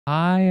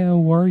Hi,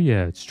 how are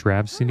ya? It's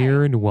Traviseen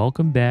here, and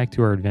welcome back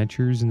to our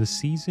adventures in the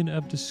Season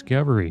of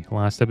Discovery.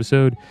 Last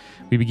episode,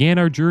 we began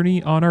our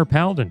journey on our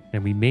Paladin,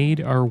 and we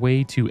made our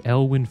way to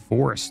Elwyn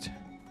Forest.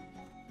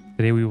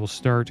 Today we will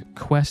start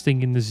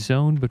questing in the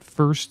zone, but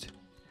first,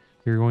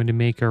 we're going to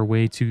make our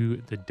way to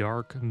the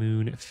Dark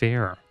Moon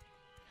Fair.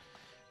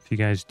 If you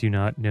guys do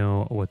not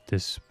know what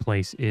this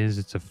place is,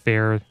 it's a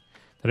fair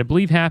that I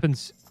believe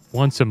happens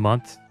once a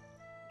month.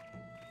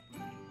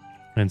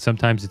 And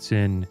sometimes it's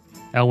in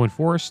Elwyn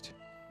Forest,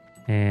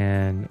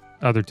 and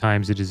other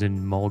times it is in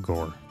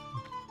Mulgore,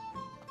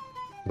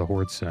 the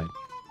Horde side.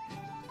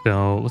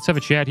 So let's have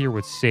a chat here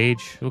with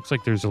Sage. It looks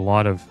like there's a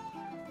lot of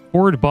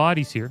Horde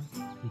bodies here.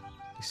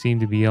 They seem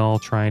to be all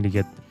trying to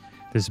get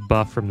this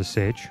buff from the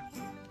Sage.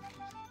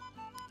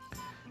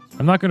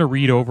 I'm not going to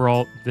read over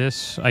all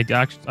this. I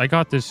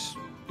got this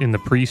in the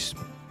Priest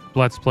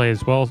Let's Play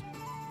as well,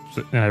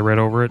 and I read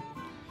over it.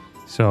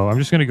 So I'm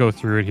just going to go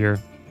through it here.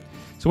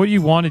 So what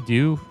you want to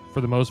do, for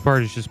the most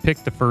part, is just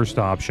pick the first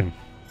option.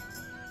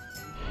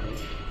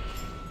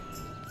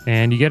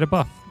 And you get a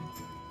buff,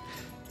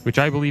 which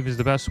I believe is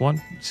the best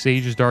one.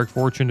 Sage's Dark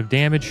Fortune of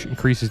damage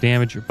increases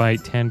damage by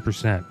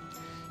 10%.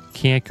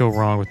 Can't go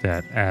wrong with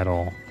that at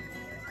all.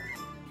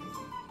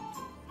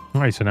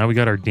 All right, so now we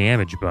got our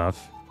damage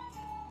buff.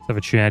 Let's have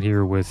a chat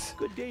here with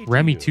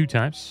Remy 2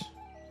 times.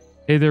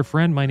 Hey there,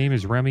 friend. My name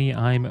is Remy.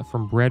 I'm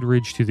from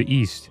Breadridge to the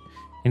east,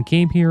 and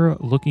came here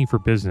looking for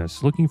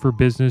business. Looking for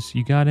business.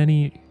 You got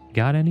any?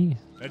 Got any?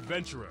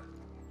 Adventurer,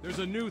 there's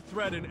a new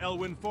threat in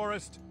Elwyn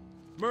Forest.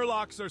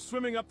 Murlocs are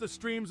swimming up the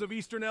streams of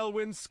eastern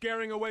Elwyn,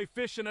 scaring away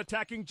fish and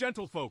attacking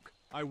gentlefolk.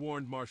 I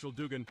warned Marshal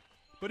Dugan,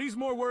 but he's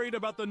more worried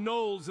about the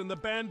gnolls and the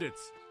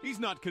bandits. He's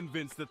not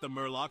convinced that the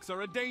Murlocs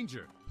are a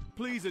danger.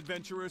 Please,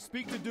 adventurer,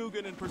 speak to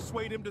Dugan and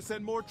persuade him to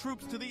send more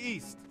troops to the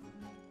east.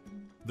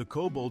 The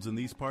kobolds in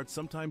these parts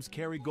sometimes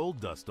carry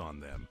gold dust on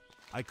them.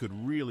 I could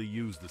really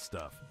use the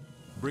stuff.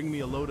 Bring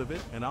me a load of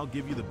it, and I'll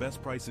give you the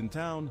best price in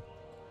town.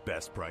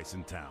 Best price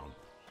in town.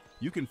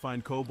 You can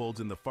find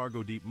kobolds in the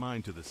Fargo Deep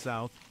Mine to the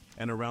south,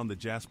 and around the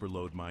Jasper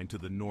Lode Mine to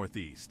the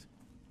northeast.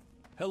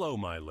 Hello,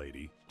 my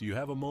lady. Do you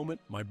have a moment?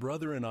 My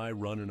brother and I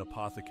run an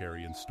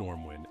apothecary in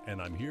Stormwind,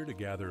 and I'm here to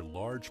gather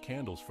large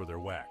candles for their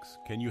wax.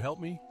 Can you help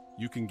me?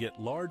 You can get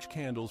large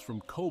candles from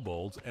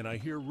kobolds, and I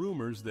hear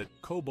rumors that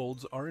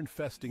kobolds are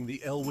infesting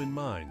the Elwyn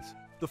mines.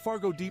 The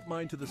Fargo Deep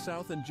Mine to the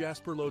south and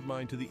Jasper Lode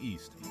Mine to the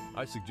east.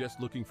 I suggest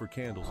looking for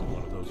candles in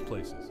one of those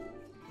places.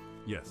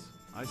 Yes,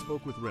 I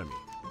spoke with Remy.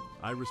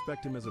 I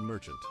respect him as a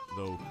merchant,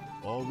 though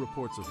all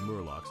reports of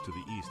Murlocs to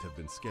the east have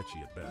been sketchy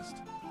at best.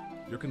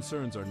 Your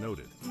concerns are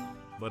noted,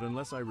 but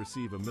unless I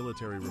receive a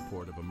military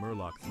report of a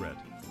Murloc threat,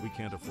 we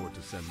can't afford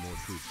to send more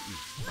troops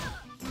east.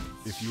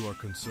 If you are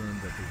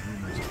concerned that the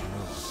rumors of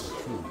Murlocs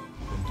are true,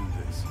 then do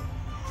this.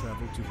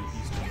 Travel to the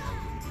eastern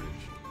Elwyn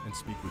Bridge and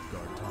speak with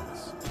Guard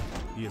Thomas.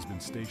 He has been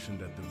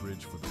stationed at the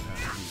bridge for the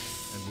past week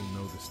and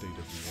will know the state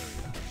of the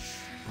area.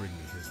 Bring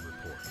me his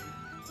report.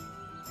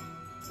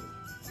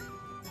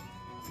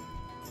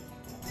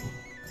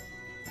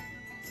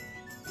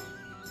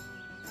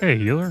 Hey,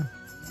 healer.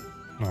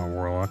 Oh,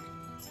 Warlock.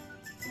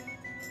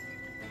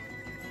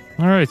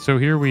 Alright, so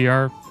here we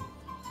are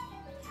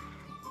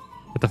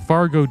at the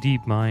Fargo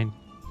Deep Mine.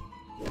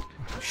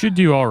 Should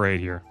do alright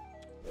here.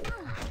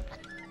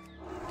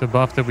 The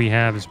buff that we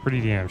have is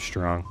pretty damn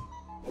strong.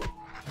 For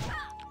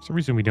some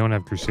reason we don't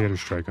have Crusader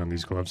Strike on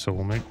these gloves, so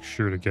we'll make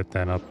sure to get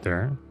that up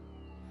there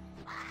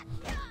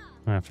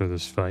after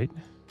this fight.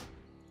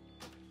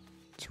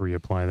 Let's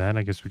reapply that.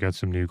 I guess we got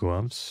some new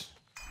gloves.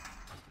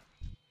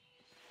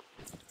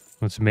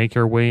 Let's make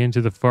our way into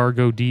the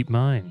Fargo Deep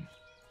Mine.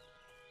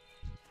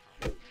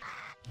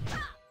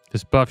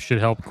 This buff should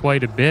help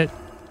quite a bit.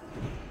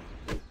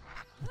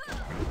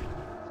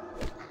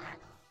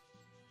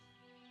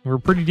 We're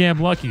pretty damn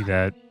lucky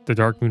that the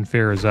Dark Moon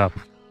Fair is up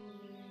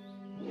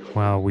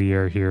while we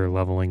are here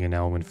leveling in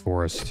Elwyn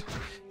Forest.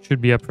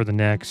 Should be up for the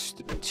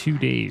next 2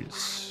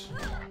 days.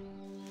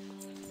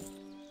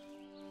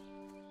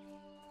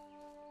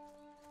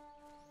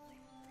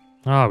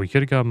 Ah, we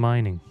could have got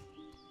mining.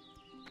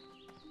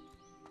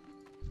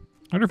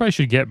 I wonder if I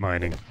should get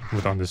mining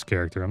on this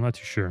character. I'm not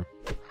too sure.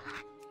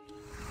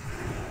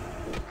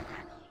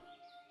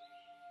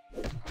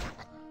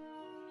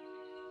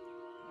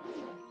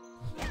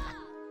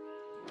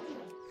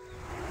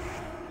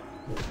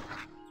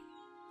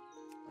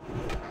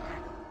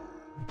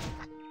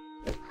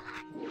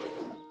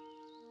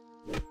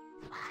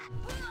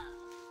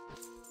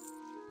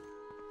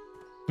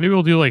 Maybe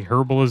we'll do like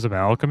herbalism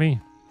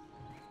alchemy.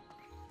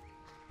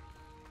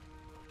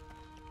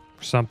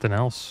 Or something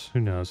else. Who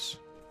knows?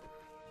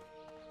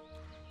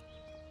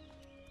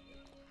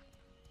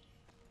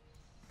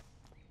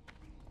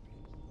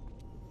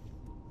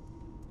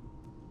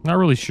 Not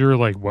really sure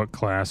like what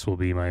class will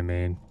be my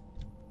main.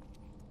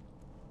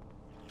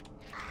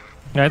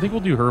 Yeah, I think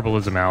we'll do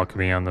herbalism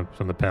alchemy on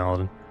the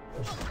Paladin.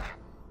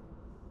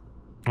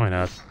 Why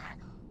not?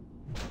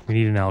 We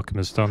need an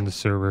alchemist on the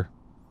server.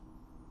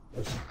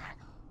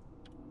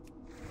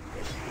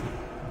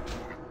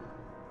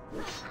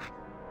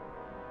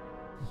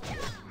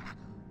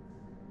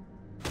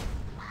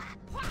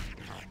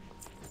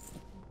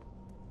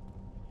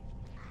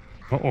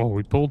 Uh-oh,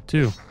 we pulled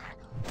 2.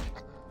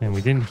 And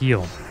we didn't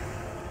heal.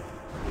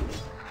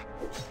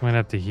 Might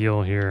have to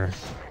heal here.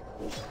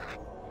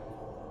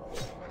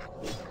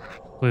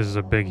 This is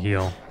a big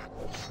heal.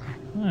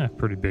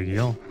 Pretty big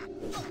heal.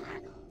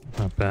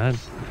 Not bad.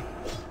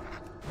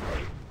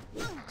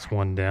 It's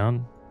 1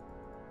 down.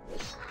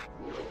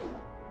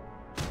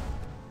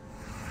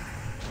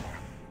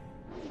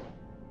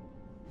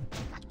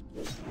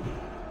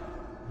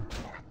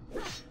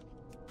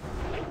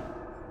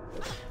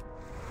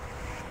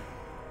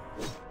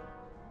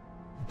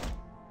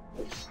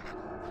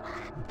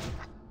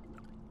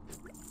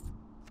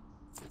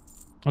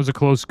 That was a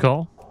close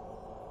call.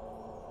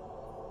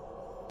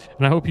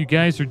 And I hope you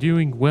guys are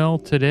doing well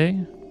today.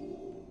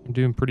 I'm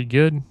doing pretty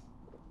good.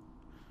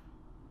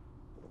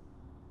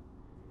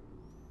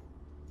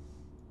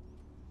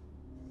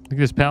 I think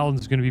this Paladin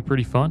is going to be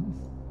pretty fun.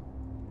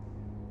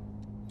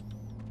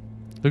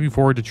 Looking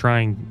forward to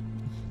trying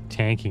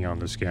tanking on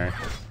this guy.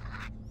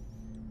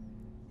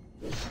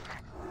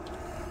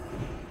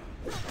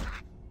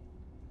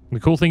 The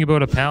cool thing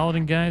about a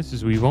Paladin, guys,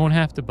 is we won't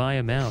have to buy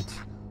a mount.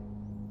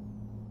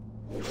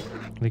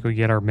 I think we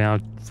get our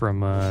mount from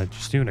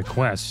just doing a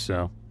quest,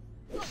 so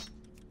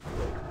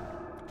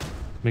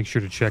make sure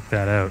to check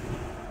that out.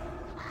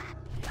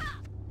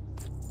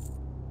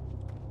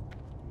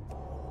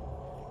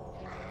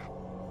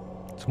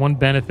 It's one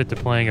benefit to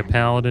playing a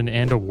Paladin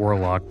and a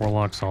Warlock.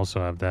 Warlocks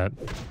also have that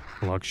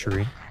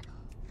luxury.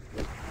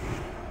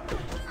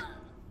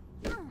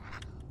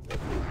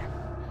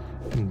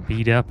 And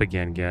beat up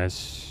again,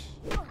 guys.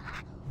 I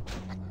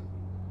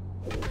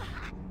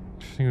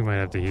think we might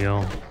have to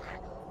heal.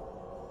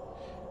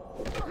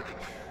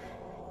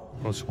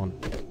 Close one.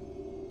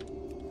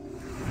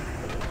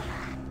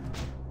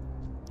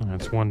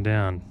 That's 1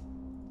 down.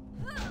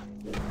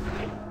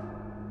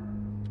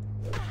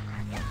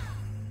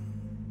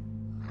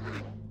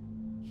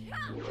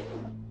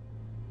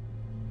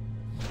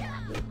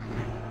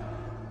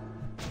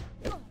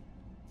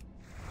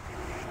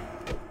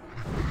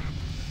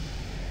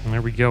 And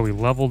there we go. We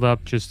leveled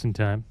up just in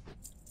time.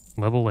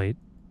 Level 8.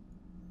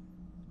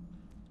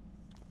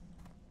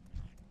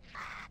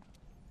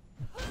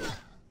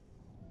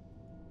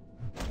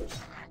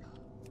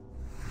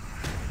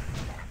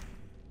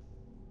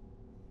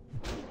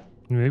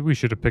 Maybe we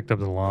should have picked up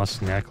the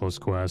Lost Necklace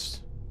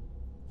quest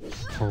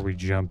before we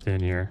jumped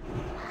in here.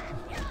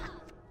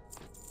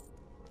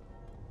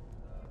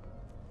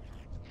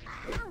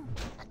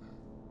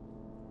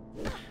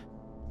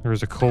 There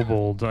was a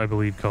kobold, I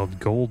believe, called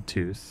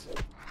Goldtooth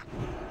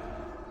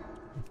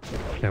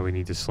that we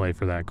need to slay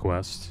for that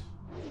quest.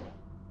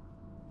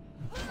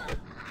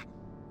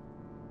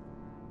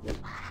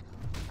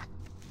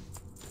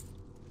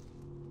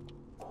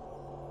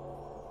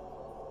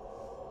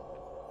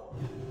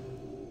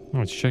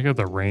 Let's check out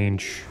the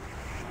range.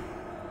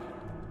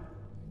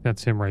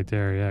 That's him right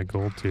there. Yeah,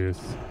 Goldtooth.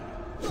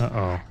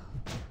 Uh-oh.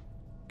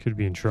 Could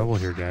be in trouble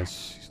here,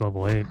 guys. He's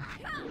level 8.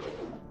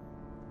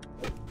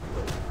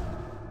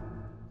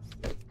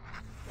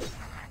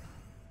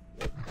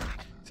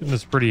 It's hitting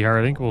this pretty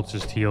hard. I think we'll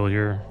just heal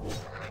here.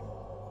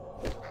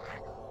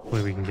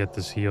 Hopefully we can get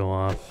this heal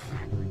off.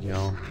 There we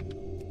go.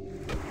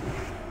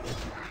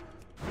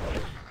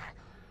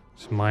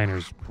 This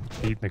miner's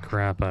beating the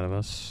crap out of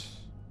us.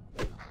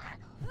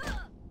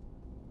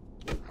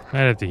 I'd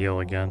have to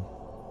heal again.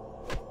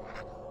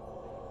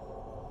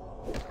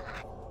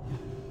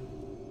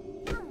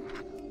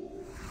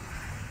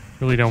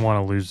 Really don't want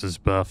to lose this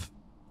buff.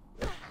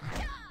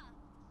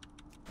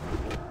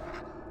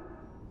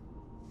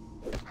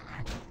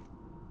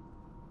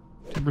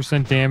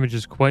 10% damage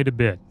is quite a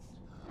bit.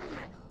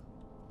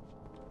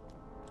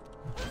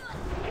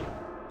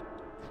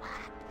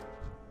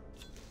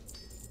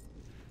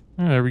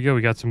 Oh, there we go.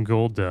 We got some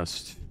gold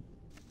dust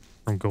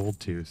from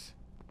Goldtooth.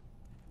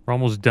 We're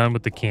almost done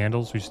with the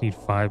candles. We just need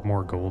 5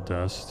 more gold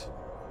dust.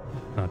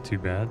 Not too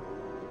bad.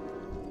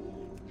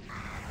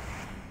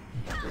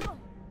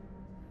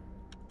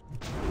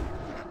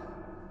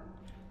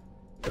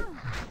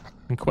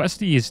 And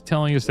Questie is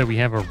telling us that we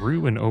have a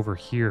ruin over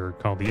here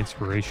called the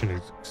Inspiration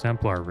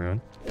Exemplar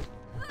Rune.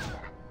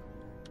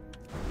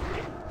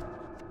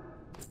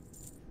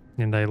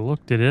 And I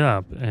looked it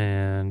up,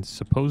 and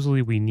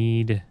supposedly we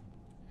need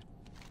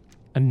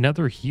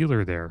another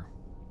healer there.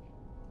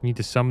 We need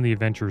to summon the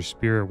Adventurer's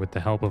Spirit with the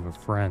help of a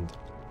friend.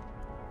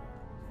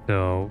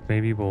 So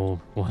maybe we'll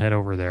head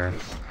over there.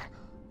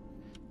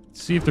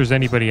 See if there's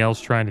anybody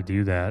else trying to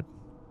do that.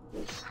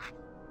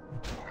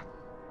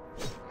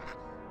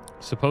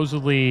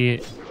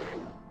 Supposedly,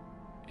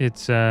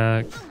 it's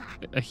a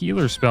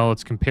healer spell.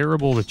 It's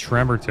comparable to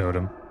Tremor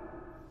Totem,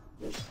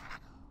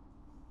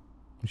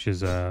 which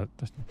is a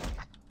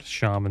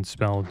shaman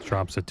spell. It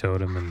drops a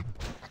totem and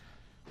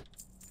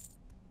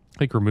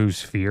like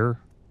removes fear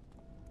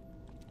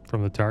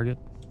from the target.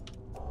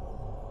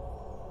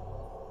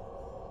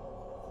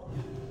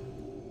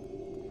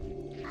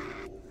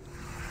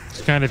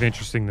 It's kind of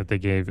interesting that they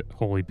gave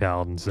Holy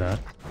Paladins that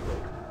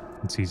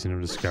in Season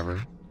of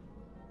Discovery.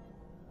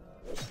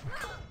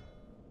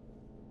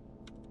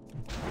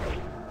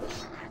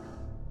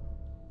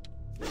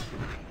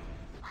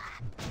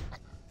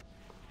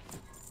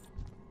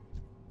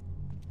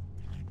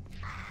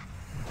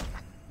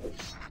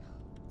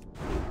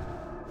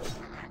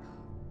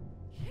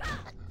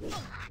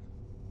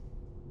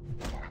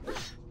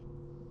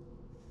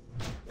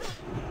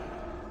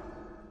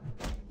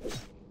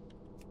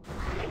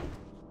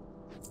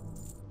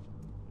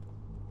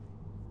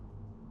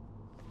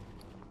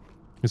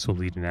 This will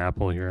lead an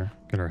apple here.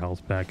 Get our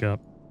health back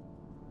up.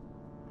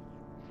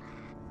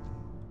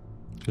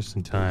 Just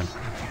in time.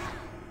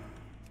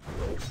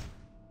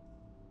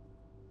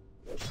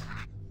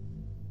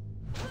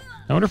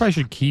 I wonder if I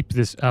should keep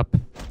this up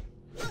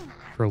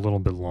for a little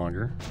bit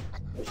longer.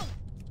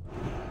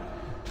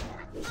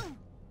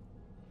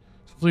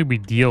 Hopefully we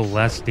deal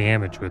less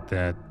damage with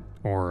that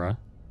aura,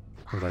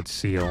 or that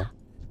seal.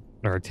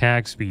 Our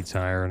attack speed's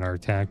higher and our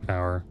attack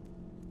power.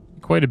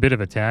 Quite a bit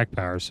of attack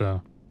power,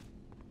 so...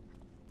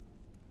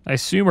 I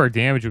assume our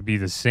damage would be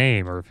the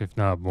same, or if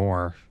not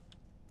more.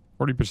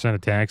 40%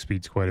 attack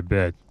speed's quite a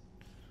bit.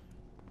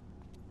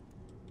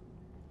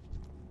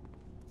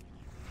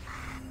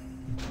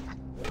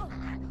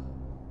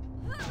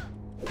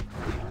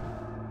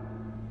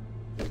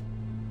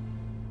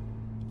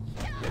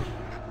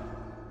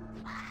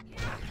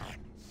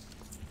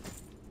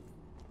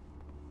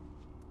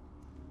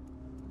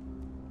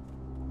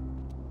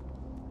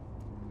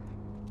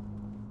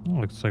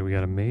 Oh, looks like we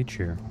got a mage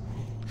here.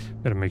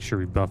 Gotta make sure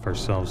we buff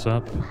ourselves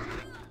up.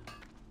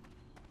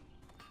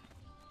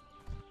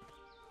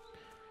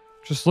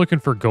 Just looking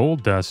for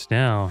gold dust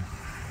now.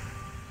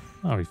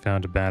 Oh, we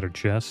found a battered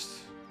chest.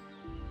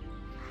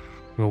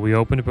 Will we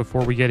open it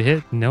before we get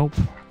hit? Nope.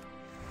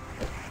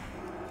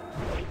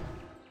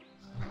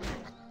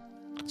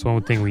 That's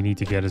one thing we need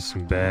to get is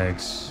some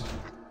bags.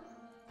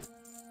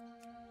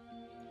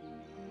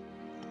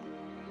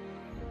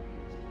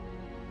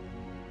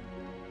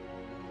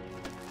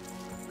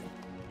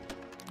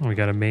 Oh, we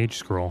got a mage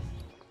scroll.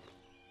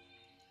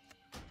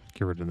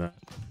 Get rid of that.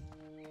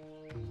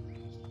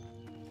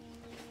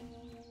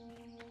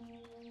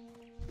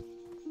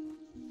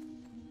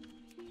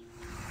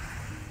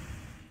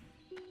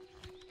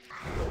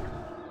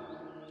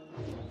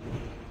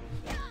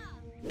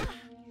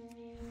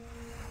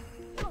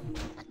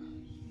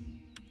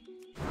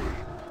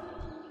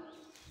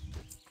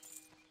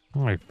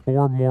 All right,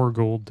 4 more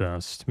gold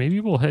dust. Maybe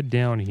we'll head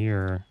down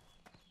here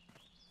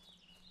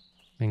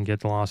and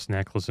get the lost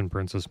necklace and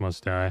Princess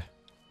Must Die. And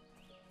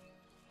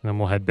then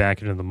we'll head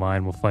back into the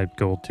mine. We'll fight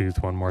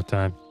Goldtooth one more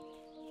time.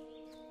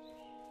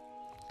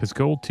 Because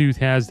Goldtooth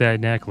has that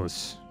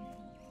necklace.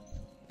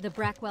 The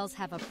Brackwells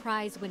have a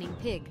prize-winning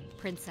pig,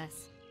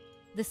 Princess.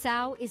 The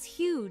sow is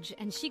huge,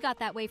 and she got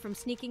that way from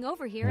sneaking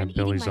over here and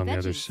eating Billy's my on the veggies.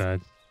 other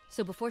side.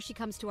 So before she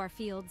comes to our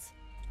fields,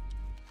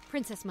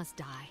 Princess must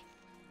die.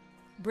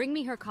 Bring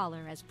me her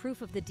collar as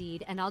proof of the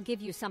deed, and I'll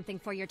give you something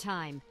for your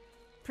time.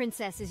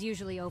 Princess is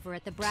usually over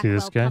at the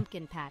Brackwell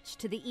pumpkin patch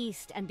to the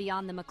east and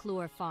beyond the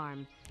McClure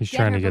farm. He's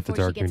trying to get the Darkmoon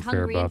Fair She gets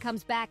hungry buff. and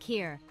comes back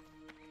here.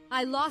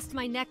 I lost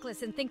my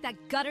necklace and think that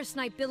gutter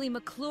snipe Billy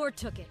McClure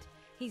took it.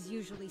 He's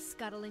usually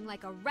scuttling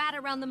like a rat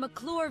around the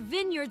McClure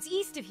vineyards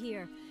east of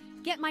here.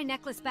 Get my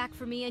necklace back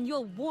for me and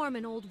you'll warm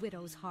an old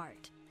widow's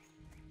heart.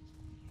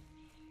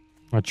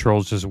 My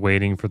troll's just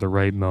waiting for the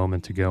right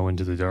moment to go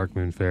into the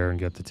Darkmoon Fair and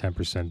get the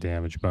 10%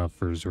 damage buff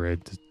for his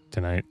raid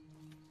tonight.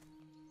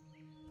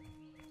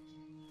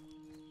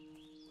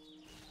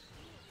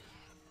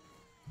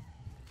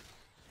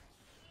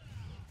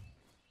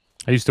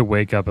 I used to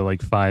wake up at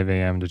like 5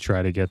 a.m. to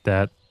try to get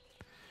that.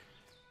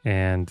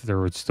 And there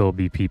would still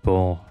be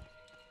people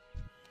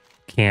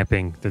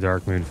camping the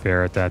Darkmoon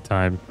Fair at that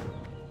time.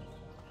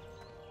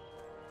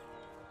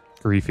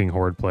 Griefing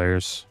Horde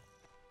players.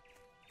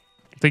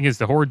 The thing is,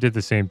 the Horde did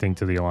the same thing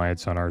to the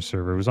Alliance on our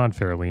server. It was on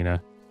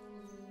Fairlina.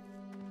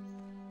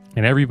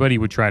 And everybody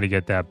would try to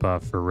get that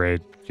buff for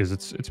raid. Because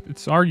it's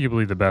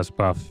arguably the best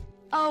buff.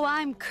 Oh,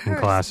 I'm cursed.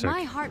 Classic.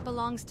 My heart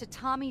belongs to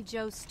Tommy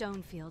Joe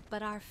Stonefield,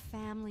 but our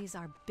families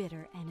are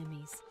bitter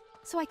enemies.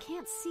 So I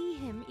can't see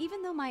him,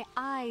 even though my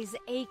eyes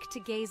ache to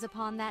gaze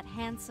upon that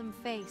handsome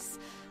face.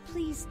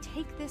 Please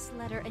take this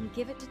letter and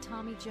give it to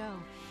Tommy Joe.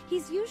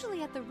 He's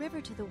usually at the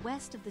river to the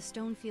west of the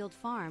Stonefield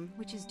farm,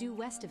 which is due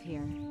west of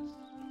here.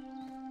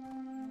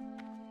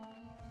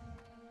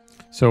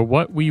 So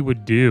what we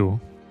would do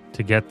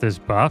to get this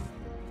buff,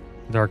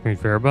 Darkmoon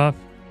Fair buff,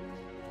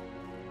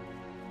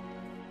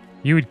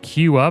 you would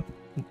queue up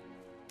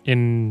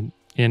in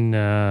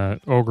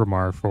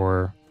Orgrimmar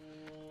for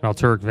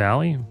Malturic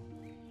Valley,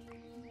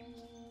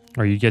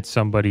 or you get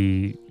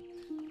somebody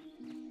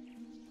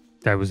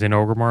that was in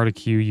Orgrimmar to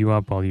queue you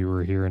up while you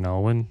were here in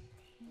Elwyn,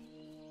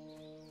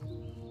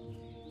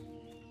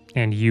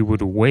 and you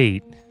would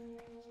wait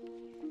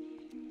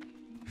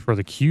for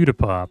the queue to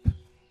pop,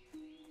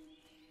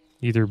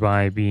 either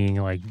by being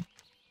like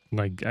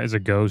as a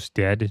ghost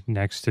dead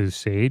next to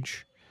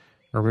Sage,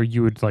 or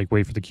you would like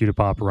wait for the queue to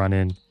pop, run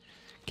in,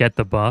 get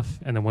the buff,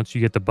 and then once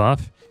you get the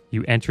buff,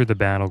 you enter the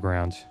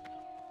battleground.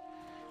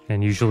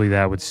 And usually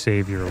that would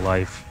save your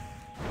life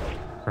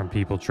from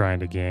people trying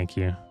to gank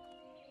you.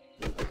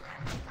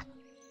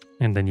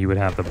 And then you would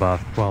have the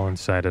buff while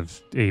inside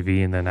of AV,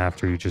 and then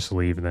after you just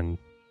leave, and then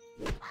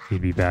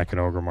you'd be back in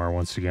Orgrimmar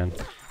once again.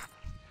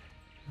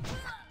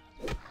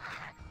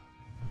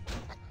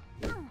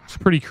 It's a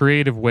pretty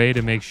creative way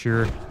to make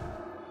sure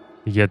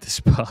you get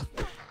this buff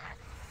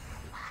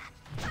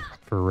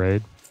for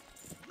raid.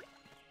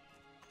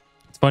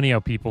 It's funny how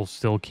people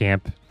still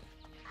camp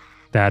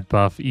that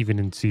buff even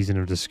in Season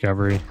of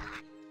Discovery.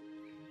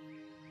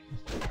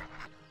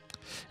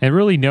 And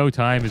really no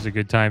time is a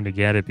good time to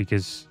get it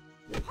because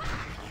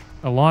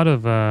a lot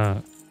of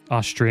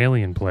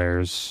Australian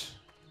players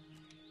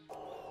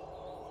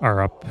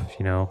are up,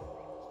 you know,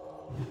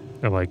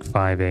 at like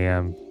 5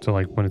 a.m. So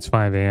like when it's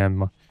 5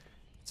 a.m.,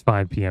 it's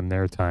 5 p.m.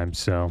 their time.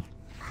 So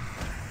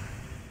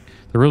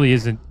there really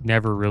isn't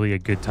never really a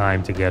good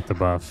time to get the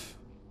buff.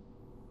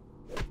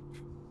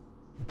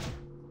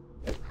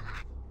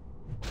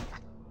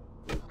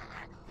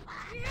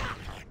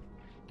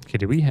 Okay,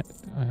 do we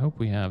I hope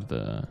we have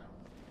the...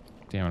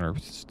 Damn, our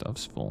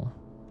stuff's full.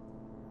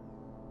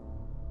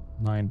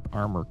 9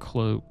 armor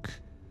cloak.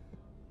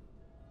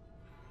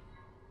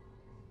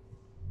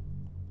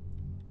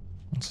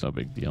 It's no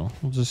big deal.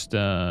 We'll just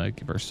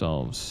give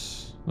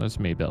ourselves... That's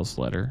Maybell's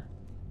letter.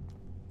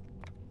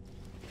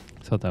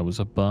 Thought that was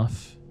a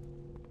buff.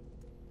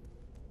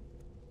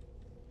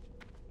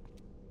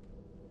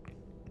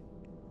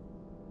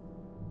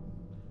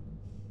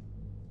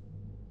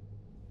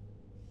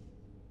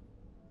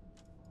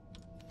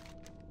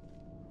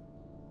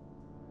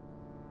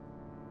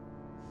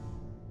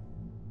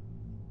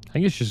 I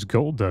think it's just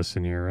gold dust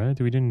in here, right?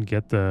 We didn't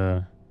get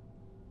the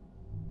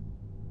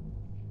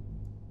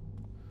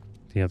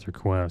other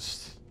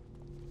quest.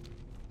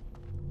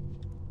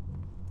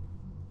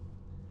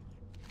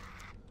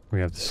 We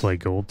have to slay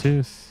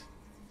Goldtooth.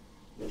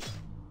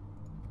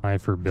 Pie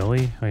for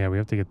Billy. Oh yeah, we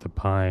have to get the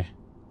pie.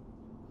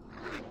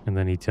 And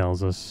then he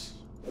tells us.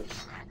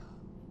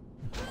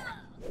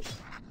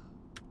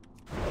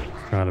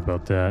 Forgot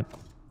about that.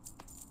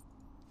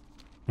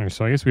 Alright,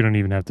 so I guess we don't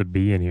even have to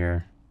be in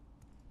here.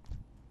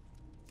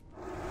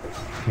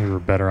 Maybe we're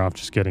better off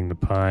just getting the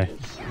pie.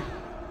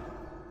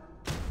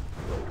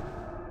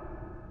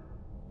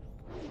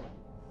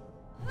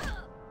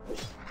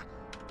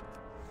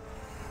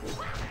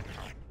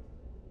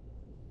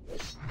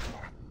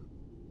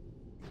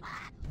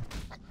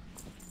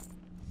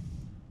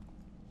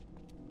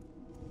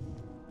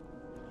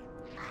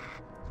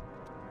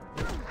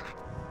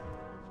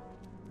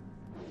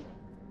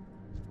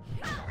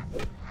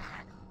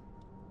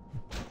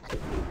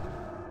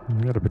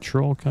 We got a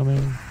patrol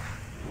coming.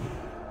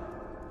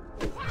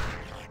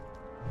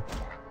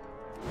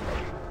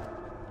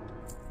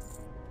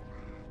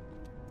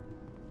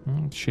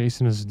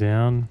 Chasing us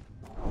down.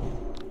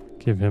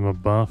 Give him a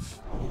buff.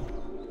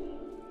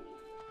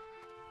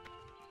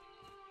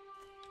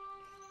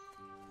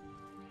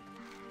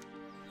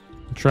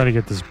 Try to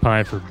get this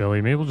pie for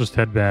Billy. Maybe we'll just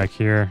head back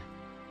here.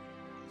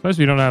 Suppose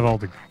we don't have all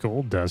the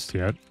gold dust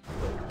yet.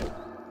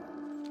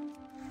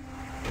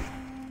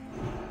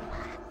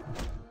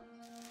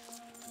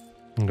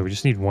 Okay, we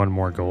just need one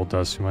more gold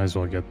dust. We might as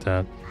well get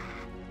that.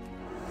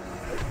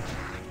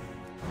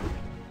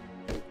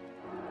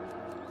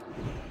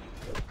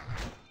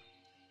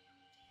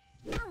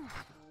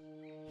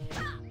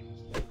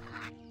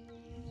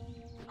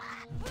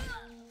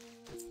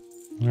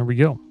 There we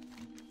go.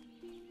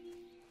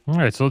 All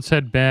right, so let's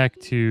head back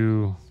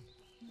to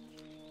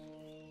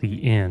the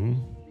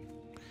inn.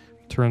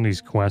 Turn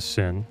these quests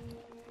in.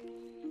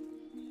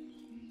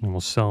 And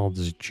we'll sell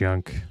this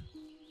junk.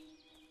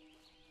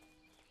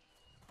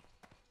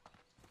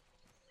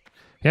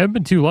 I haven't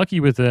been too lucky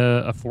with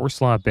a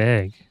 4-slot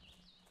bag.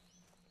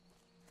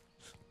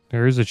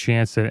 There is a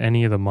chance that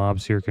any of the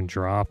mobs here can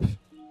drop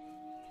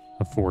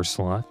a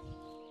 4-slot.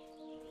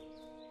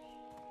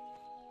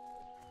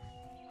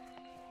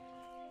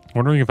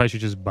 Wondering if I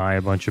should just buy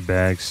a bunch of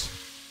bags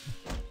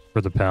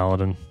for the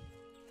Paladin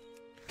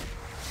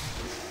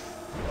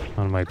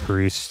on my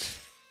priest,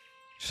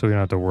 so we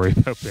don't have to worry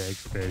about bag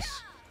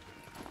space.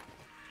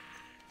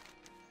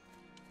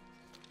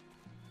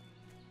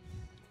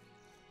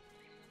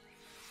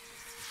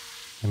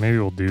 And maybe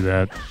we'll do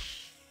that.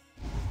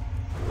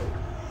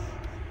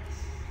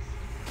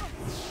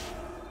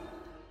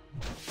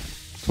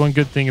 It's one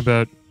good thing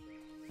about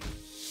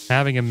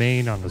having a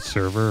main on the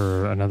server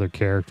or another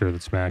character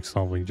that's max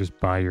level. You just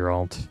buy your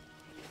alt.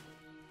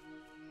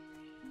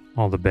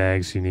 All the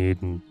bags you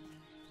need and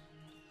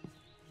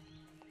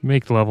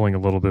make leveling a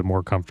little bit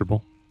more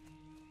comfortable.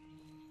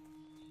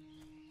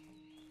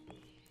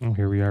 Oh,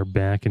 here we are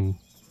back in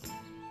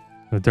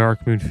the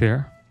Darkmoon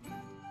Fair.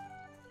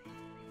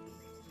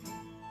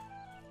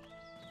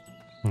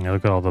 Yeah,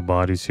 look at all the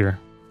bodies here.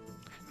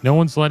 No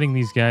one's letting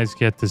these guys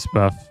get this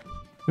buff.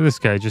 Look at this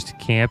guy just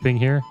camping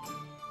here.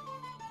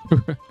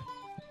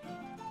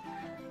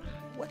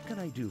 What can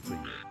I do for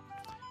you?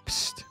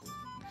 Psst.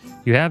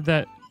 You have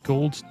that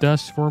gold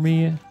dust for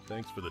me?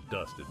 Thanks for the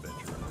dust,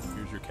 adventurer.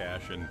 Here's your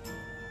cash, and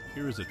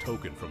here is a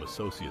token from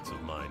associates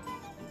of mine.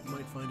 You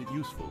might find it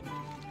useful.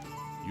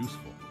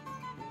 Useful.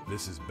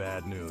 This is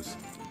bad news.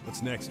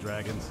 What's next,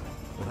 dragons?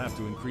 We'll have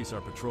to increase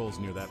our patrols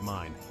near that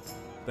mine.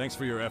 Thanks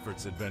for your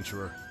efforts,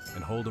 adventurer.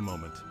 And hold a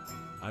moment.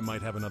 I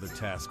might have another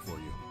task for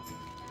you.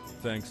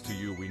 Thanks to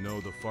you, we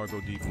know the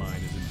Fargo Deep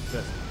Mine is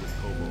infested with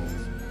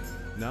kobolds.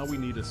 Now we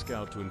need a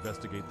scout to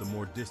investigate the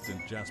more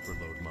distant Jasper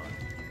Lode mine.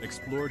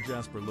 Explore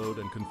Jasper Lode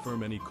and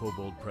confirm any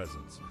kobold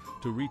presence.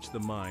 To reach the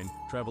mine,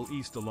 travel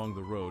east along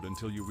the road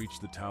until you reach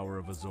the Tower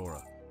of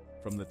Azora.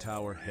 From the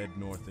tower, head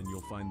north and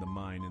you'll find the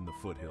mine in the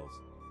foothills.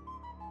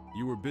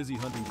 You were busy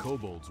hunting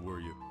kobolds, were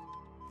you?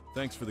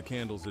 Thanks for the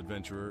candles,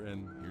 adventurer,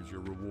 and here's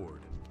your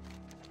reward.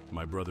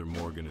 My brother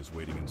Morgan is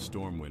waiting in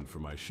Stormwind for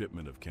my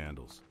shipment of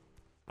candles.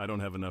 I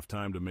don't have enough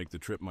time to make the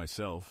trip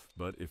myself,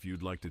 but if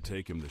you'd like to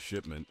take him the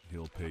shipment,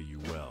 he'll pay you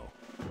well.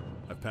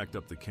 I've packed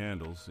up the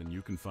candles, and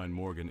you can find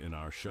Morgan in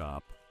our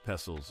shop,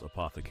 Pessel's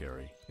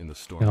Apothecary, in the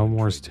Stormwind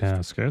Elmore's Trade District.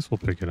 task. I guess we'll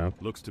pick it up.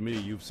 Looks to me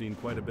you've seen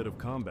quite a bit of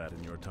combat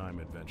in your time,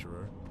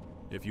 adventurer.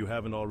 If you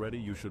haven't already,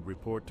 you should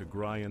report to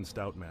Gryan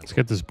Stoutmantle. Let's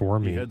get this boar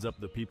He meat. heads up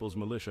the People's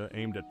Militia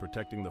aimed at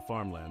protecting the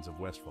farmlands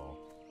of Westfall.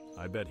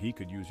 I bet he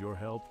could use your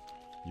help.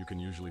 You can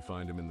usually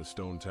find him in the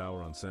stone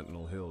tower on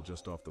Sentinel Hill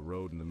just off the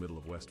road in the middle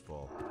of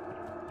Westfall.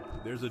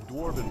 There's a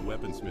dwarven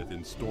weaponsmith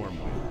in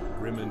Stormwind,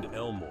 Grimond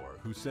Elmore,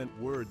 who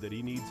sent word that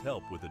he needs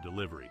help with a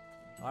delivery.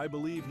 I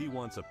believe he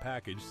wants a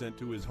package sent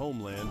to his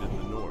homeland in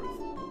the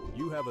north.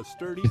 You have a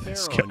sturdy pair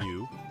on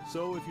you,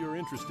 so if you're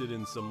interested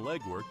in some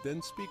legwork,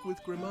 then speak with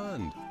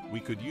Grimond. We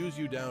could use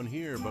you down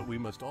here, but we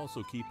must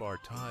also keep our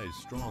ties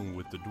strong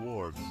with the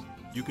dwarves.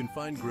 You can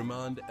find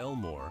Grimond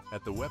Elmore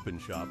at the weapon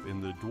shop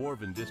in the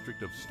Dwarven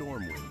district of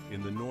Stormwind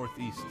in the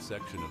northeast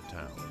section of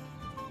town.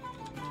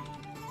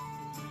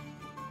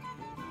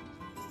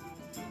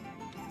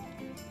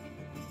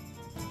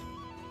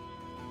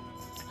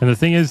 And the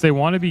thing is, they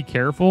want to be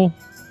careful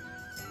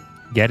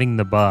getting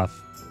the buff.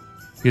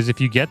 Because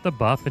if you get the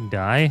buff and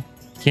die,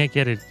 you can't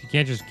get it. You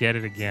can't just get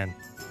it again.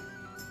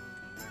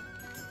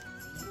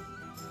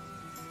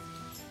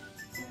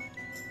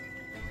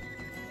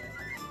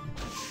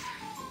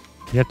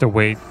 You have to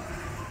wait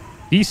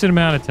a decent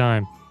amount of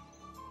time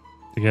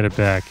to get it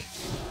back.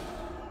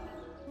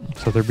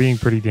 So they're being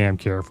pretty damn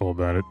careful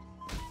about it.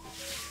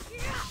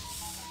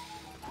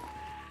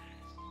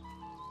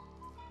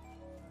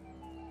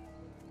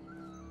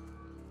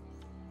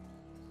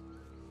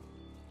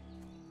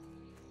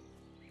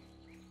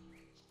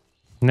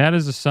 And that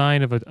is a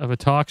sign of a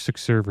toxic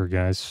server,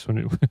 guys.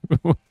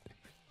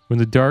 When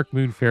the Dark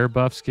Moon Fair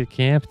buffs get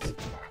camped.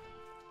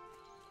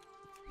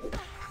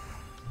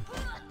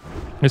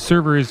 This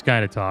server is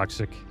kind of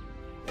toxic.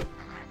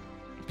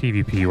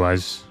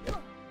 PvP-wise.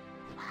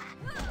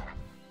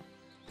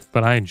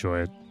 But I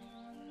enjoy it.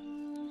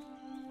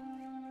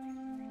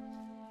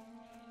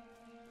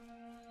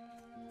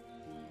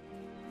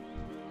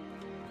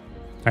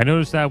 I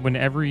noticed that when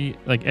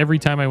every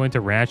time I went to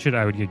Ratchet,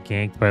 I would get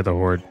ganked by the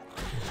Horde.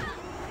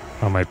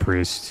 On my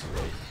priest.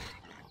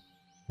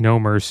 No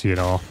mercy at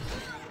all.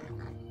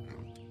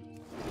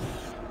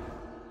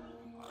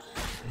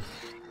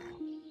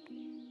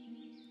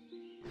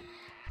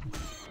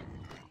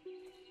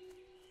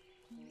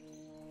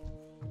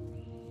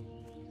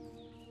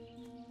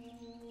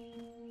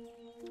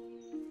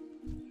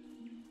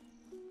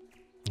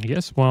 I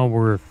guess while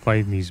we're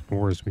fighting these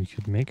boars, we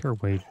could make our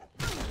way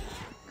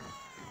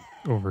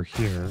over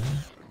here.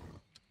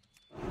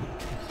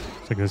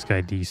 Looks like this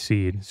guy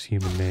DC'd. It's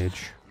human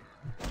mage.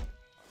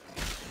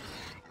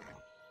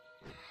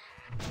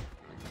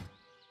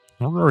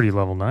 Well, we're already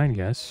level 9,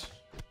 guys.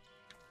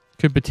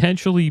 Could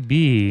potentially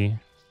be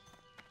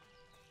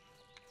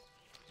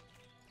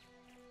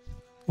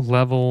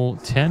level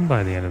 10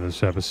 by the end of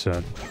this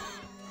episode.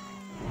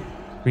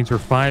 Means we're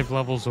 5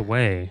 levels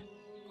away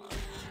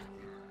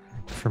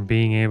from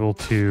being able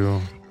to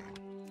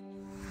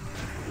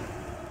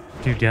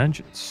do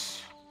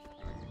dungeons.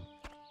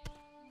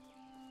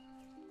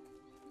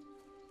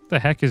 What the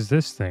heck is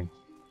this thing?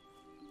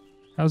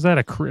 How's that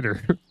a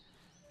critter?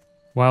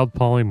 Wild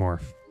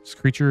polymorph. This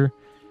creature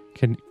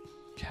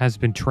has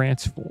been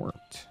transformed.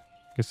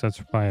 I guess that's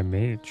by a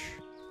mage.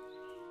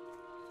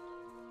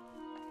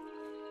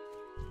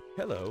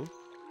 Hello.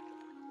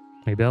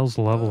 Maybelle's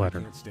the level I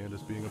letter. can't stand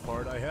us being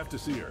apart. I have to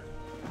see her.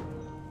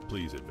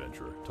 Please,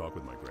 adventurer, talk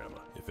with my grandma.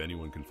 If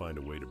anyone can find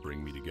a way to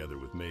bring me together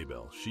with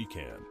Maybelle, she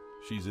can.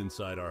 She's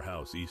inside our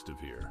house east of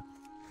here.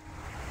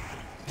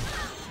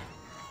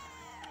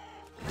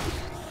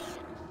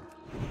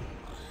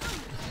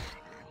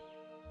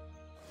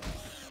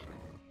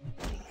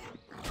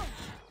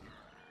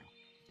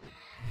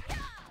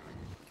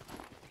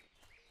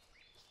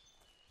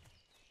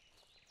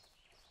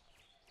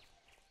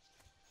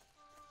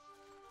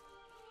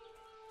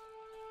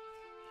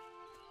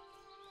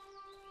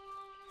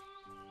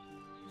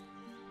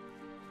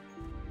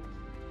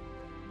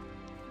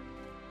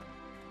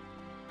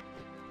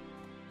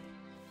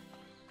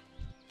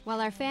 While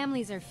our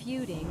families are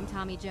feuding,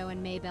 Tommy Joe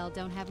and Maybelle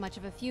don't have much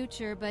of a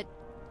future, but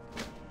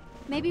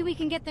maybe we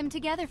can get them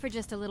together for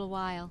just a little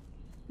while.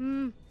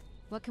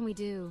 What can we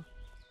do?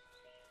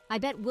 I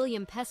bet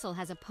William Pessel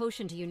has a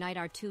potion to unite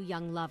our two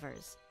young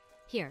lovers.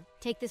 Here,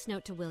 take this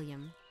note to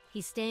William.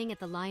 He's staying at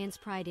the Lion's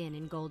Pride Inn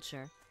in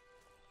Goldshire.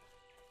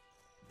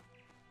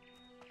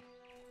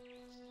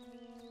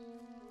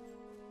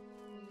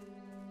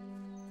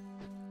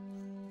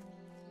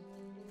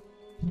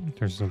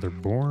 There's another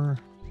boar.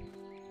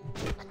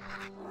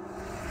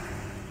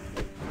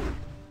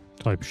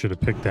 Probably should have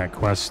picked that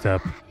quest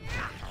step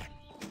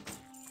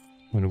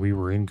when we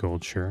were in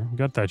Goldshire.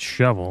 Got that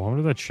shovel. I wonder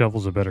if that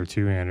shovel's a better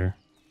two-hander.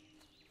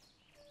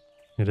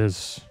 It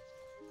is.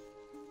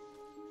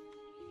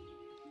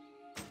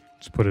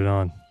 Let's put it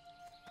on.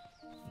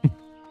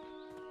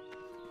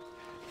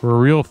 We're a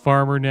real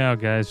farmer now,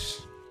 guys.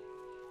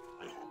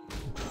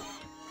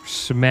 We're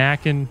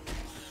smacking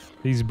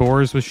these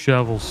boars with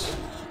shovels.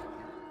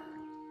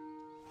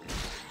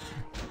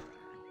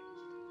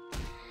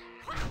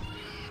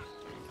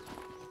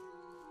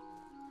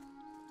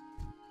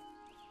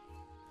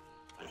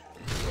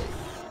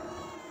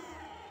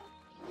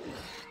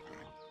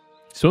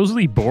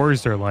 Supposedly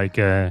boars are like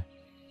a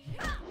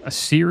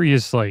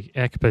serious like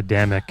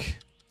epidemic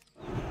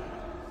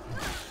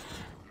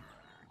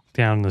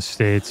down in the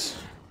States.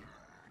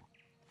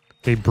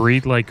 They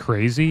breed like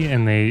crazy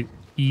and they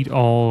eat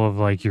all of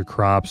like your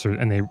crops,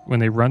 and when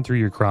they run through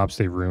your crops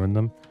they ruin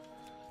them.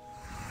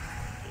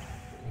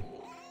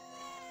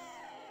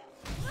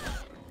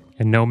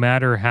 And no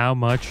matter how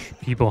much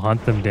people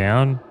hunt them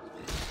down,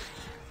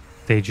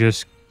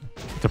 the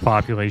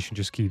population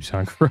just keeps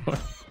on growing.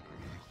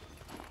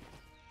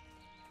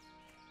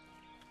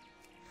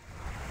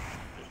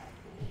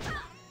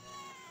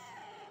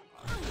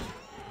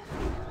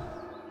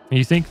 And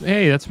you think,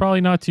 hey, that's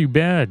probably not too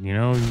bad, you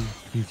know?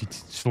 If you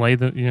slay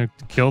them, you know,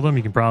 kill them,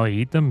 you can probably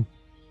eat them.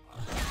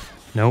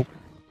 Nope.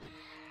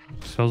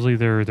 Supposedly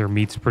their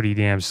meat's pretty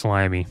damn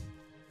slimy.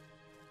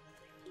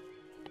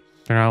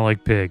 They're not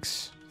like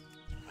pigs.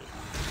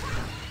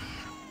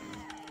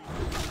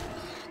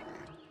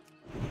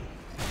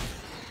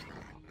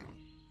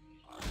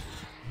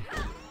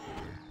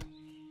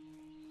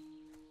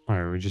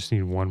 Alright, we just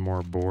need one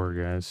more boar,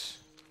 guys.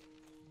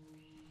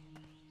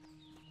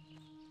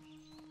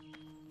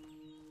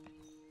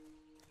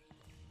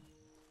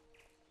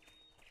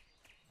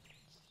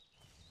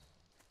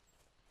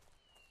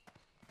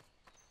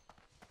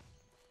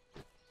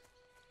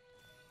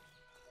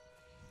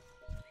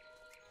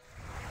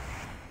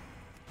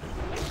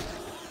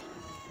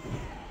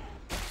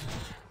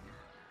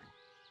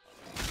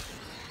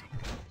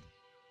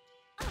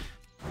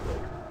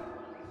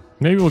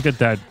 Maybe we'll get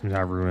that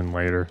ruin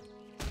later.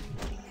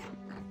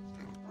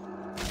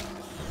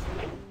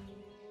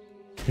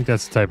 I think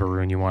that's the type of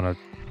rune you want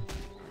to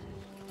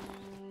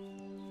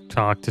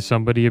talk to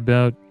somebody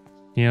about.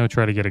 You know,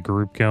 try to get a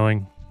group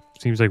going.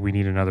 Seems like we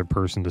need another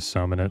person to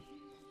summon it.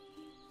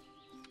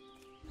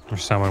 Or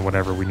summon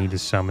whatever we need to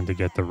summon to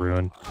get the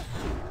rune.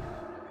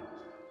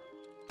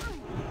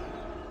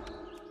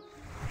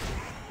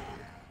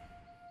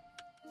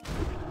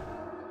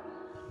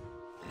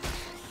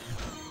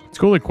 It's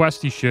cool that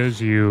Questie shows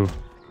you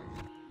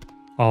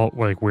all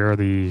like where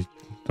the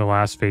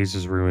last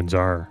phase's ruins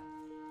are.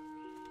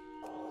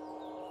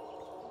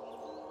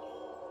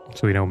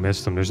 So we don't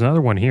miss them. There's another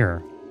one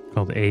here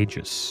called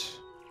Aegis.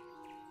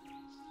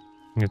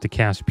 You have to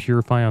cast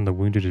Purify on the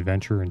wounded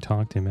adventurer and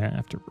talk to him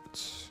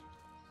afterwards.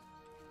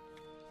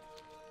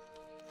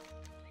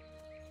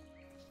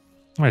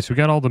 Alright, so we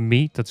got all the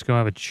meat. Let's go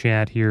have a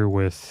chat here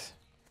with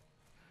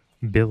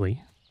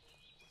Billy.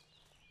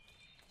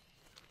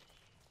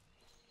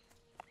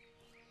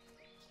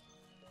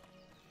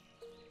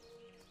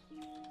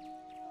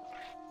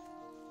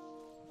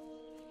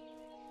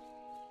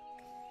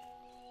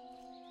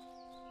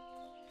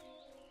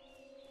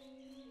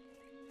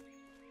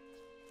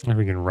 If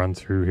we can run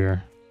through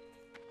here.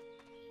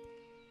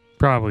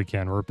 Probably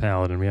can. We're a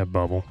paladin. We have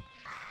bubble.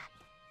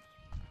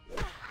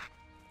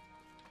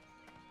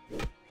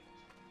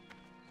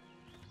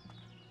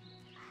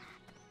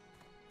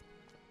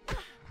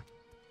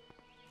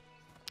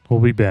 We'll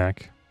be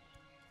back.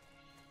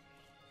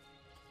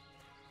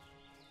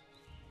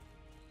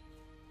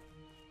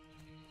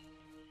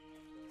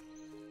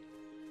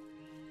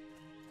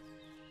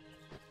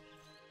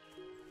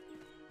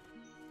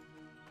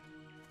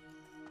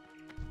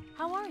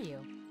 How are you?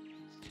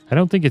 I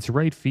don't think it's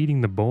right feeding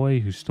the boy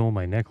who stole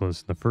my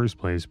necklace in the first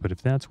place, but if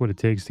that's what it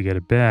takes to get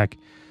it back,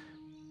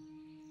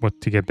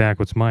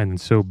 what's mine, then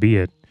so be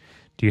it.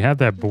 Do you have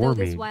that boar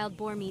meat? This wild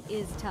boar meat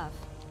is tough.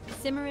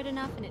 Simmer it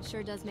enough and it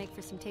sure does make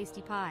for some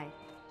tasty pie.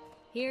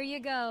 Here you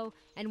go,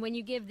 and when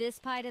you give this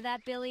pie to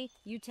that Billy,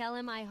 you tell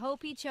him I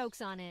hope he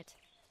chokes on it.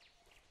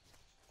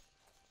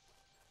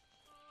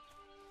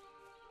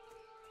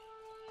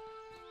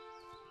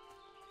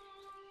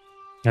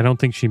 I don't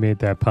think she made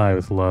that pie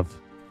with love.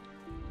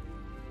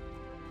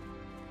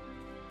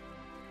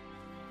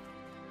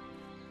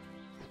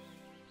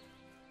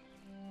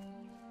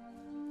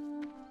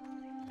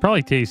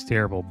 Probably tastes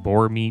terrible.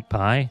 Boar meat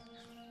pie.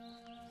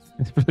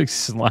 It's really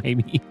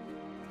slimy.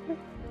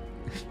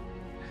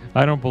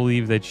 I don't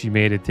believe that she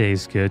made it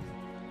taste good.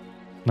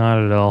 Not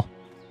at all.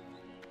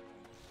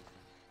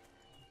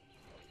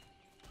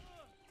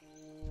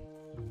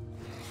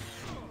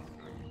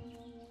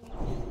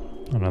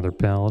 Another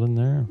paladin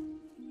there.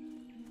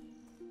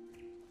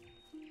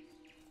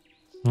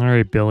 All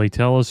right, Billy,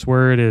 tell us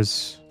where it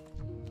is.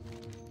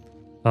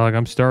 Like,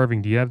 I'm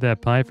starving. Do you have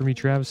that pie for me,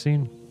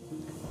 Traviseen?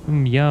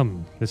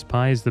 Yum. This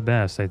pie is the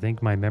best. I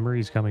think my memory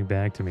is coming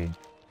back to me.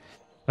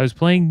 I was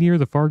playing near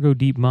the Fargo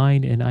Deep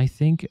Mine, and I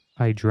think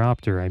I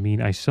dropped her. I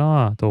mean, I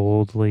saw the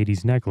old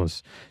lady's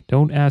necklace.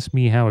 Don't ask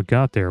me how it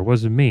got there. It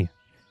wasn't me.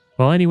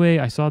 Well, anyway,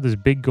 I saw this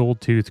big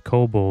gold-toothed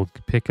kobold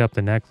pick up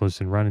the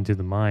necklace and run into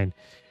the mine.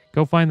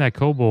 Go find that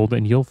kobold,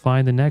 and you'll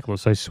find the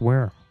necklace, I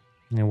swear.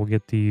 And we'll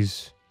get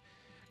these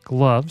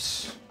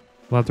gloves.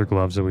 Leather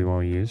gloves that we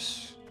won't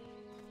use.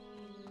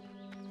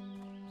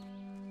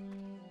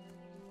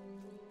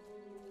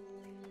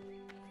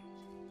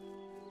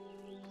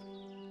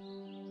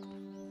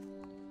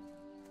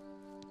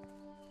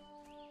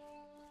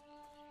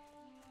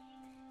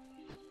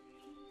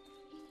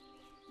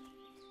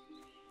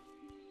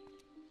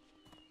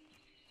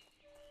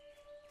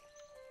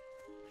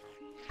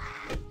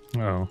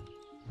 Oh.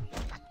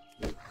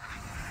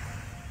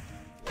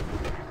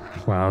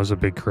 Wow, that was a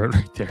big crit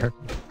right there.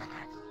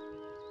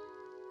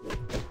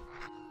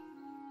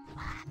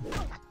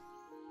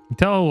 You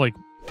tell, like,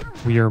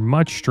 we are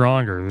much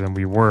stronger than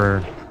we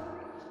were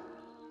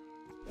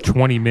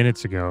 20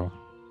 minutes ago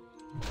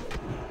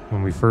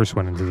when we first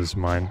went into this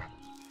mine.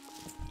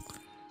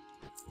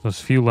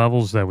 Those few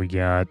levels that we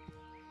got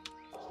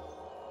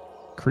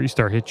increased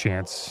our hit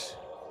chance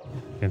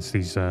against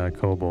these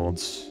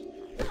kobolds.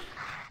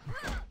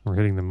 We're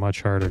hitting them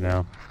much harder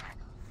now.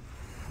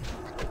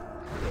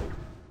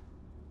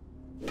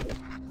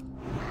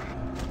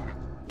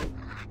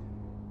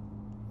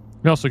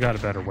 We also got a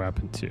better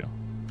weapon too.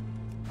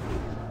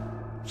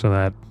 So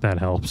that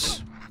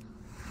helps.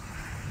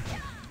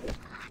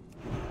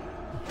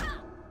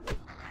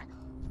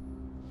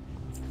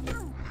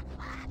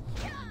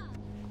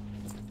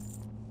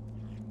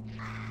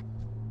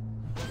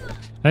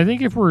 I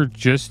think if we're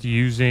just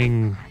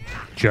using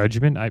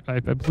Judgment, I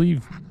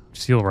believe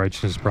Seal of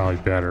Righteousness is probably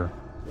better.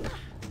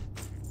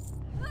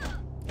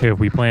 If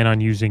we plan on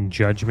using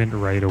Judgment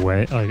right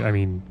away,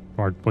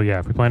 if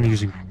we plan on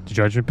using the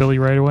Judgment ability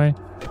right away,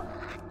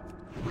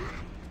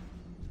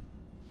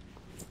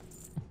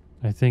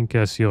 I think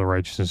Seal of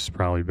Righteousness is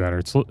probably better.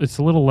 It's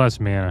a little less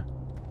mana.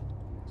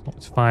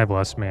 It's 5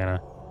 less mana.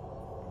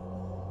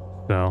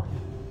 So,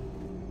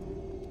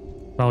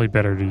 probably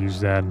better to use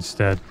that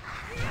instead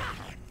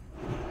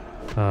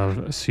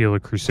of Seal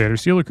of Crusader.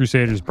 Seal of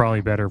Crusader is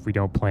probably better if we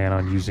don't plan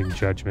on using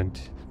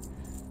Judgment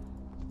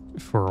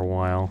for a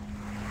while.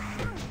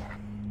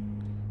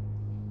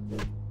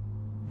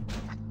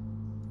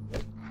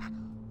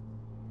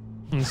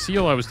 And the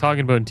seal I was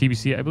talking about in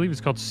TBC, I believe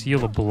it's called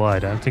Seal of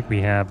Blood. I don't think we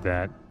have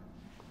that.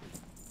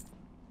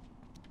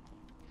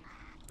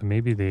 But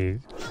maybe they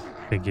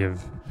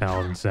give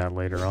Paladins that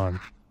later on.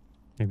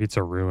 Maybe it's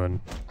a ruin.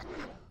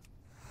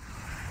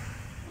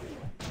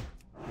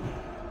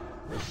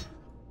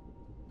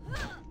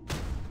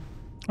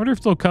 I wonder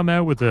if they'll come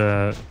out with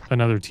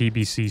another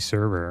TBC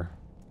server.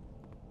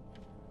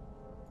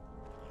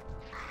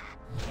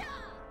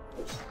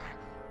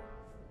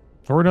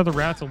 Or another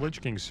Wrath of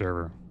Lich King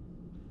server.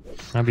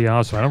 That'd be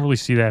awesome. I don't really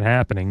see that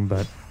happening,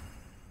 but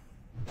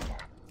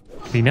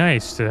it'd be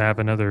nice to have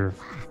another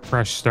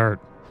fresh start.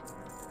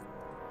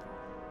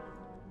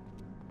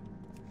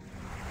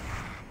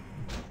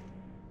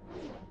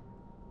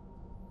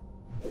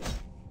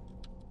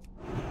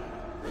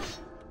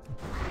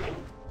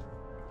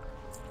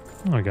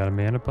 Oh, I got a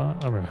mana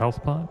pot. A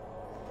health pot.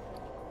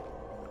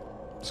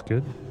 That's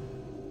good.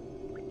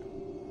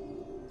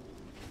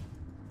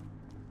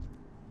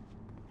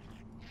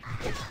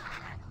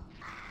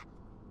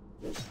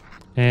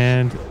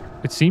 And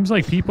it seems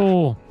like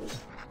people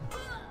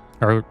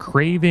are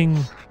craving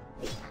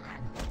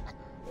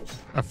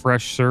a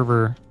fresh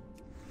server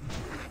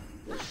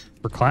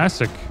for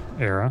Classic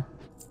era.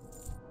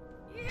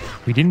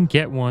 We didn't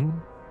get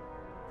one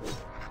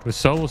with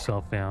Solo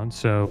Self-Found,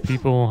 so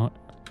people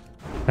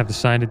have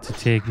decided to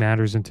take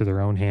matters into their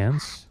own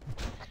hands.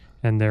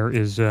 And there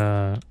is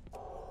a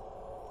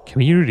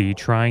community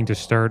trying to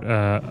start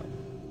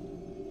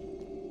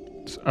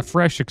a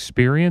fresh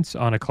experience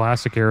on a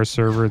Classic era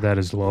server that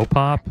is low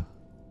pop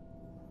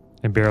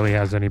and barely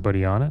has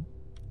anybody on it.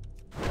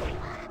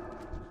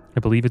 I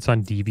believe it's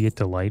on Deviate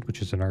Delight,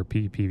 which is an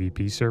RP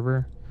PvP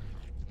server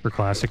for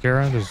Classic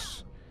era.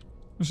 There's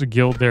a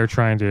guild there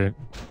trying to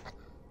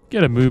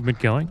get a movement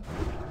going.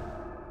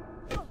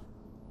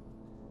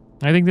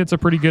 I think that's a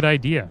pretty good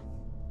idea.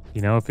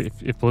 You know,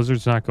 if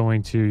Blizzard's not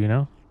going to, you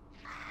know,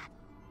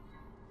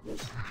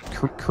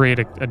 create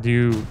a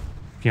new,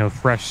 you know,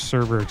 fresh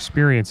server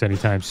experience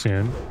anytime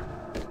soon,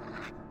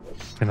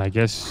 then I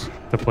guess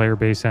the player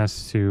base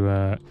has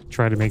to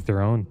try to make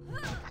their own.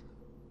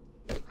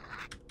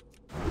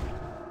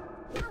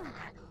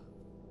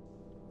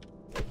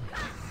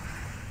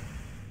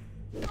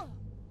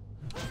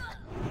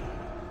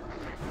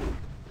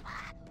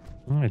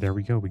 All right, there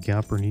we go. We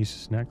got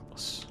Bernice's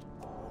necklace.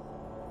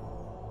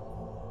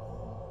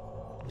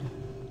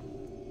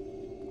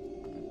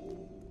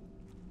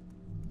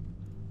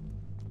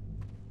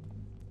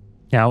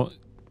 Now,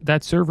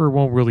 that server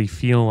won't really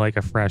feel like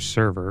a fresh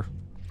server.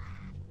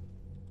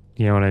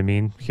 You know what I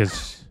mean?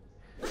 Because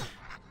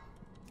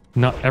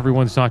not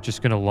everyone's not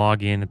just going to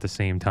log in at the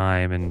same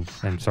time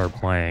and start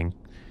playing.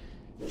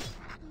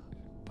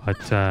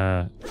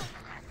 But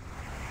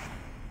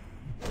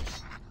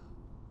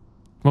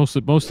most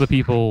of the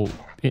people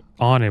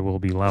on it will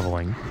be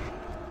leveling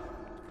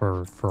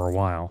for a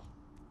while.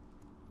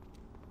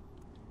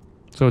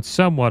 So it's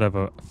somewhat of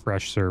a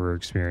fresh server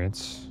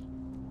experience.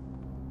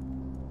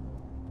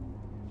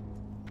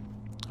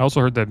 I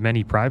also heard that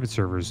many private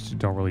servers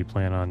don't really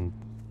plan on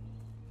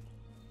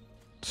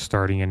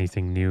starting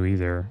anything new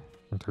either.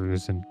 Or there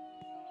isn't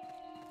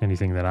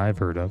anything that I've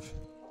heard of.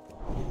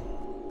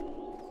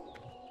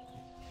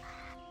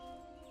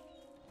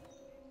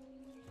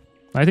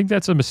 I think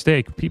that's a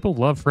mistake. People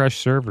love fresh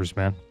servers,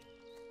 man.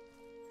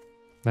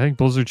 I think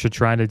Blizzard should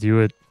try to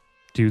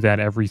do that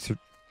every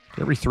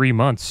 3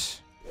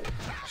 months.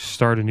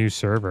 Start a new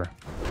server.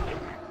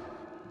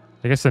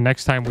 I guess the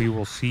next time we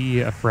will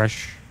see a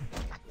fresh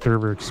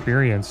server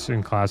experience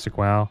in Classic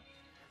WoW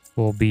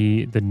will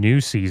be the new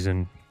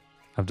season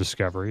of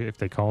Discovery. If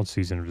they call it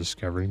Season of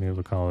Discovery, maybe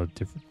they'll call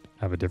it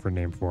have a different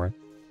name for it.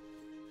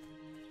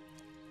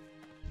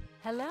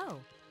 Hello.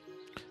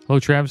 Hello,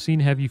 Traviseen.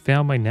 Have you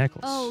found my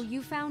necklace? Oh,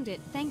 you found it.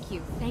 Thank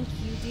you,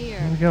 dear.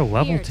 There we go.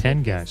 Level Here, 10,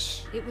 take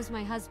this. guys. It was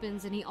my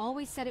husband's, and he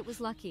always said it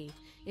was lucky.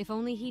 If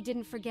only he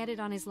didn't forget it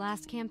on his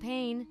last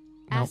campaign.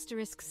 Nope.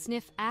 Asterisk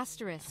sniff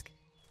asterisk.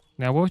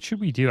 Now, what should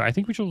we do? I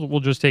think we'll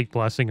just take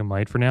Blessing of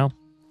Might for now.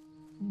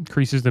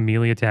 Increases the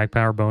melee attack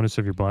power bonus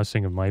of your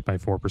Blessing of Might by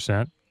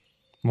 4%.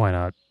 Why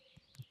not?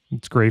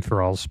 It's great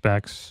for all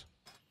specs.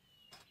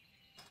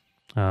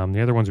 The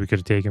other ones we could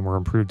have taken were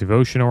Improved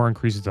Devotion Aura,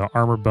 increases the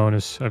armor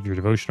bonus of your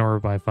Devotion Aura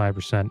by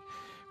 5%.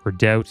 For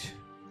Doubt,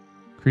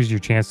 increases your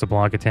chance to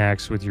block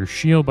attacks with your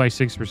shield by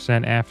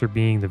 6% after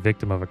being the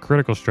victim of a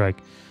critical strike.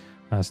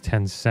 Lasts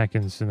 10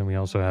 seconds. And then we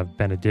also have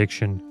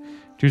Benediction.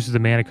 Reduces the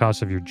mana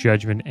cost of your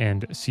Judgment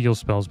and Seal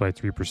spells by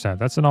 3%.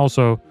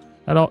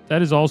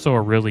 That is also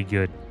a really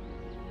good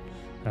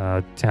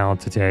talent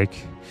to take.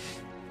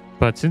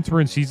 But since we're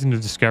in Season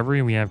of Discovery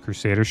and we have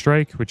Crusader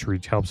Strike, which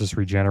helps us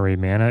regenerate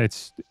mana,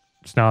 it's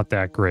not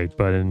that great.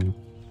 But in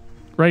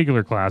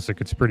regular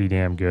Classic, it's pretty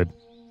damn good.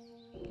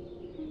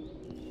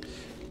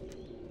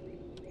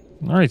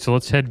 All right, so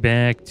let's head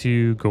back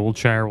to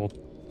Goldshire. We'll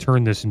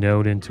turn this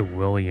node into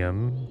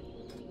William.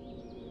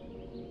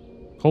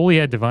 Holy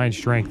had Divine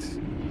Strength.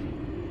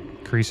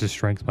 Increases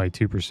strength by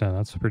 2%.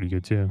 That's pretty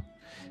good, too.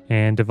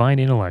 And Divine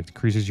Intellect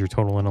increases your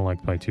total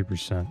intellect by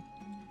 2%.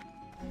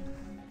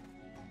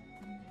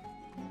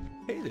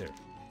 Hey there.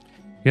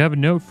 You have a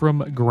note from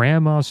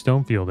Grandma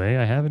Stonefield,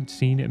 eh? I haven't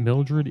seen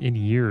Mildred in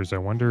years. I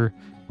wonder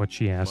what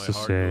she has to My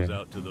heart say. goes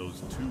out to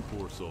those two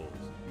poor souls,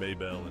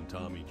 Maybelle and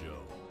Tommy Joe.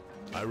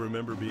 I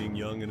remember being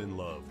young and in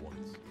love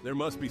once. There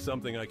must be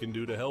something I can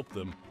do to help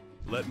them.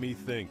 Let me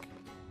think.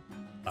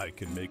 I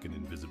can make an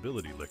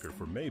invisibility liquor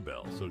for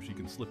Maybelle so she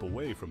can slip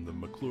away from the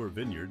McClure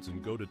vineyards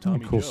and go to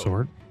Tommy Cool Joe.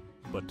 sword.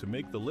 But to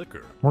make the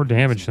liquor, More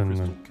damage some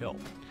than crystal the kelp.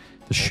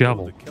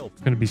 shovel. Although the kelp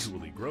It's gonna be.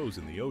 usually grows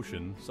in the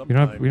ocean. We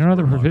don't have the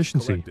Murlocs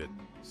proficiency. collect it.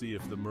 See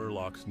if the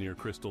Murlocs near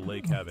Crystal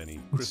Lake have any.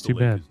 It's Crystal too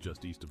Lake bad. is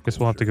just east of Guess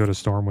we'll have to go to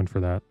Stormwind for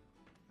that.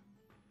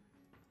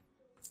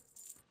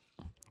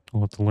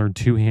 We'll have to learn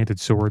two-handed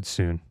swords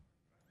soon.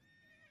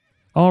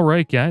 All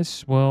right,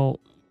 guys. Well,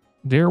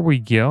 there we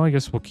go. I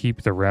guess we'll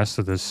keep the rest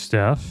of this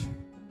stuff.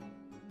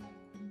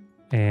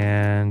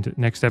 And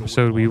next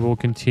episode, we will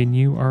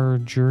continue our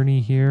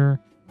journey here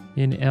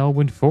in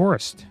Elwyn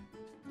Forest.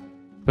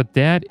 But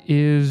that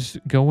is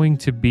going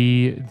to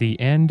be the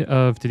end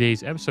of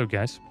today's episode,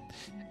 guys.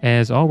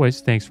 As always,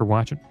 thanks for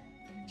watching.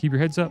 Keep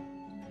your heads up.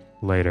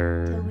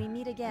 Later. Till we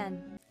meet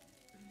again.